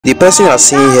The person you are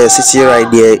seeing here sitting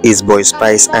right there is Boy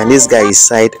Spice, and this guy is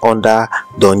signed under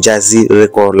Don Jazzy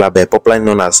record label, popularly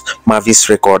known as Mavis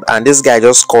Record. And this guy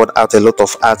just called out a lot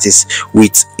of artists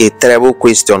with a terrible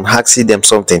question, asking them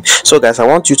something. So guys, I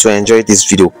want you to enjoy this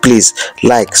video. Please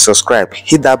like, subscribe,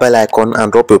 hit that bell icon,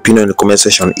 and drop your opinion in the comment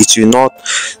section. It will not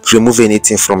remove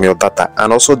anything from your data.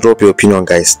 And also drop your opinion,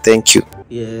 guys. Thank you.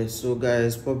 Yeah, so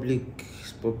guys, public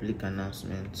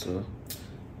announcement. So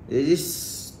there's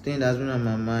this thing that's been on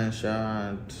my mind,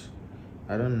 and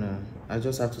I don't know, I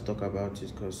just have to talk about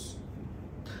it because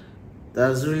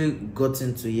that's really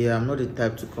gotten to here. I'm not the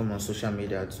type to come on social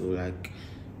media to like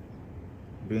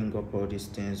bring up all these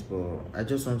things, but I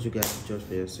just want you guys to judge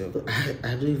for yourself.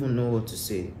 I don't even know what to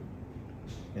say.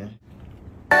 Yeah.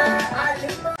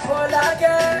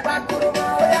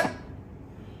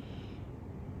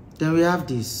 Then we have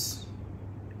this.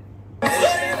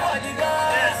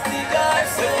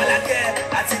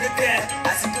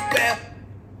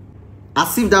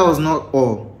 As if that was not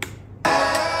all.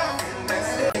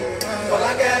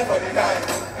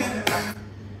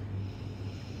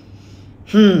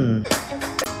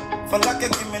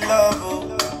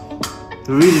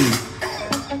 Really?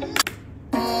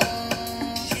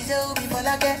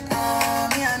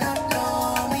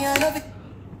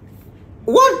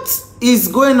 What is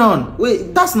going on?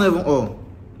 Wait, that's not even all.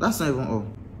 That's not even all.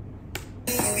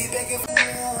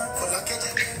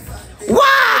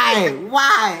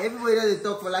 Why? Everybody does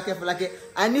talk folake.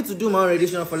 I need to do my own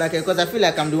rendition of folake because I feel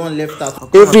like I'm the one left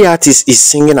out. Every artist is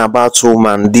singing about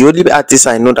woman. The only artist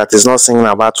I know that is not singing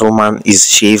about woman is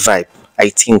Shay Vibe. I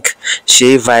think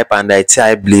Shay Vibe and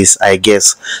I Blaze, I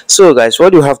guess. So guys,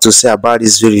 what do you have to say about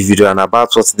this very video and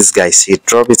about what this guy said?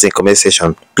 Drop it in comment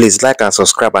section. Please like and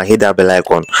subscribe and hit that bell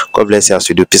icon. God bless you as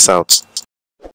you do. Peace out.